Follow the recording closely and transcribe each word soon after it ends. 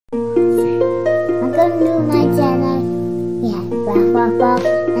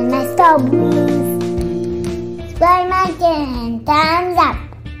And my strawberries. Spoil my can. Thumbs up.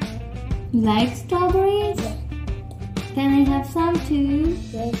 You like strawberries? Yes. Can I have some too?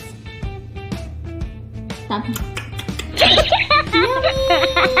 Yes. Stop.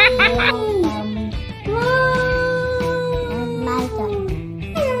 And my turn.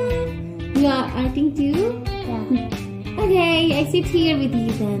 Yeah, I think too. Yeah. Okay, I sit here with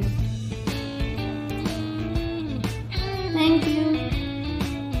you then. Thank you.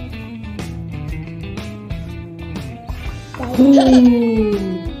 I'm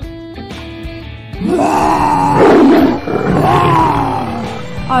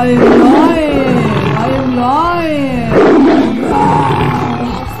lying.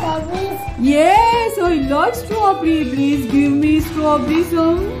 Strawberries. Yes, I like strawberry. Please give me strawberry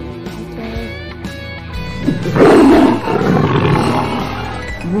some.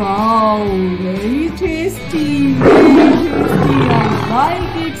 Wow, very tasty. I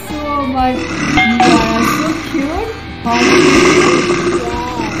like it so much. You are so cute. Thank you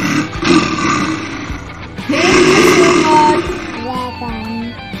so much. Welcome.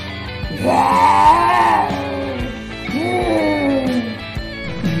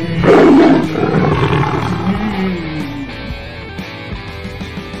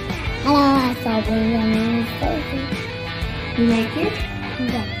 Hello, strawberry. You like it?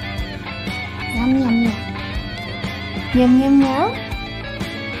 Yeah. Yum yum yum. Yum yum yum.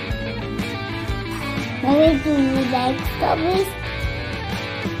 Maybe do you like strawberries?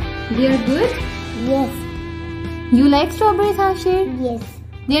 They are good? Yes. You like strawberries, Hashir? Yes.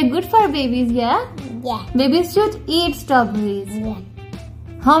 They are good for babies, yeah? Yeah. Babies should eat strawberries. Yeah.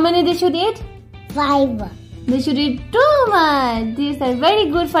 How many they should eat? 5. They should eat too much. These are very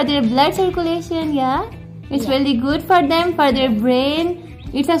good for their blood circulation, yeah? It's Yeah. really good for them, for their brain.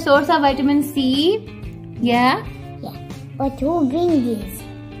 It's a source of vitamin C. Yeah? Yeah. But who bring this?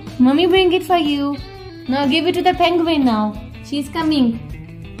 Mommy bring it for you. Now give it to the penguin now. She's coming.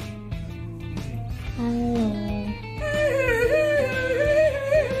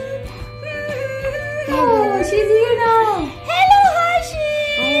 Oh, she's here now. Hello,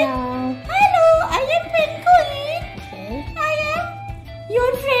 Hashir. Hello. Hello, I am penguin. I am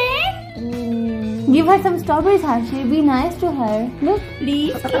your friend. Give her some strawberries, Hashir. Be nice to her. Look,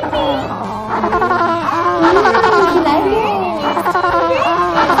 please give me. You like it?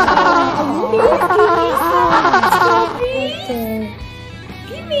 Please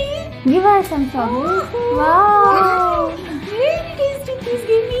give me some strawberries. Give her some strawberries. Wow. Very tasty. Please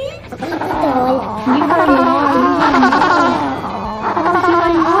give me. Give her more.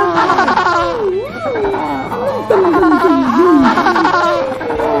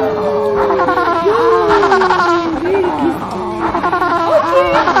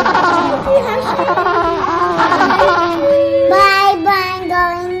 Bye bye, I'm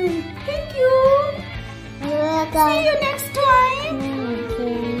going. Thank you. You're welcome. See you next time.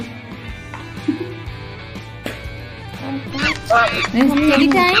 It's study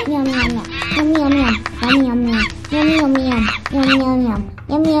time. Yum yum yum. Yum yum yum. Yum yum yum. Yum yum yum. Yum yum yum.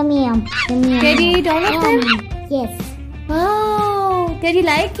 Yum yum yum. Yum yum. Teddy, eat all of them? Yes. Wow. Teddy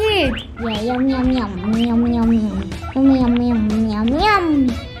like it. Yeah. Yum yum yum. Yum yum yum. Yum yum yum. Yum yum.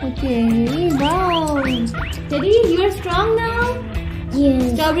 Okay. Wow. Teddy, you are strong now.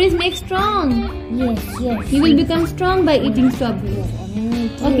 Yes. Strawberries make strong. Yes. Yes. You will become strong by eating strawberries.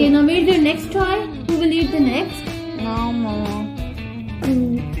 Okay, now where's your next toy? Who will eat the next? No more.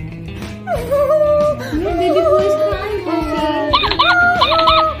 Your baby boy is crying. Okay.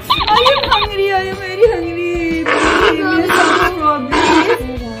 I am hungry. I am very hungry. Please give me some strawberries.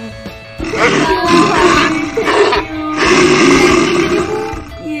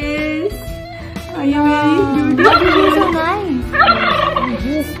 Yes. I am very He's so nice.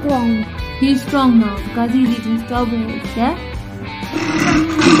 He's strong. He's strong now because he's eating strawberries, yeah?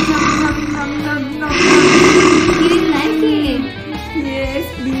 He didn't like it. Yes,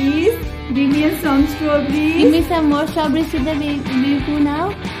 please. Give me some strawberries. Give me some more strawberries to the baby poo now.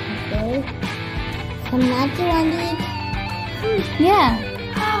 Okay. Some natural eat. Yeah.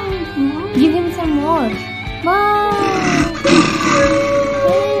 Give him some more. Wow.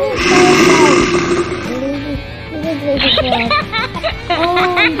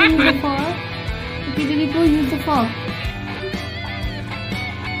 Oh, you can use the fork. Okay, baby poo, use the fork.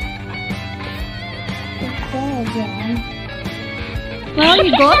 Well,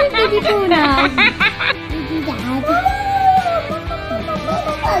 you got it, baby poo now.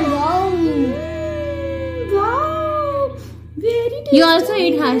 Wow. Very tasty. You also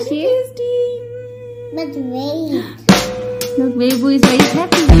eat Hashir. But wait. Look, baby poo is very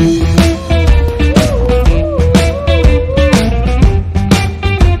happy.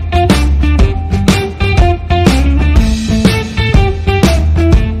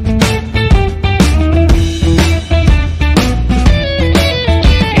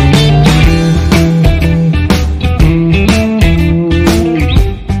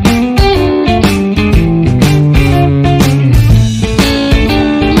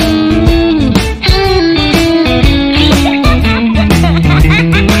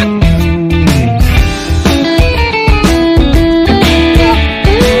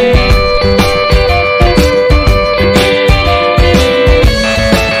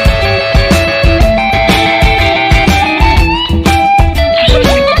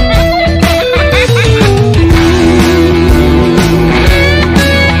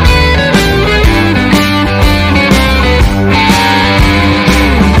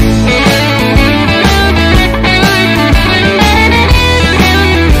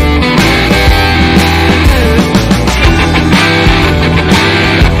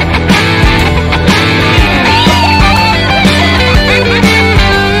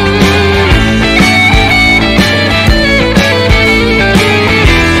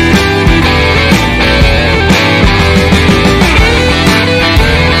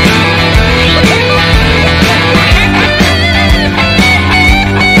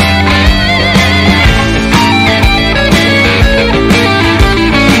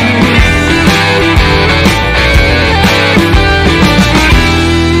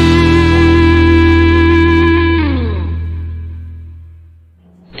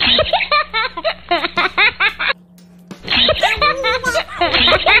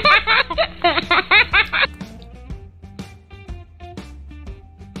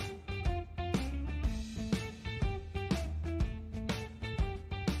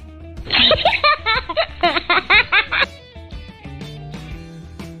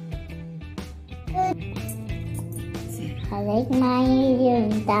 I like my video.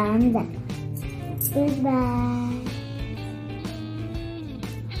 Thumbs up. Goodbye.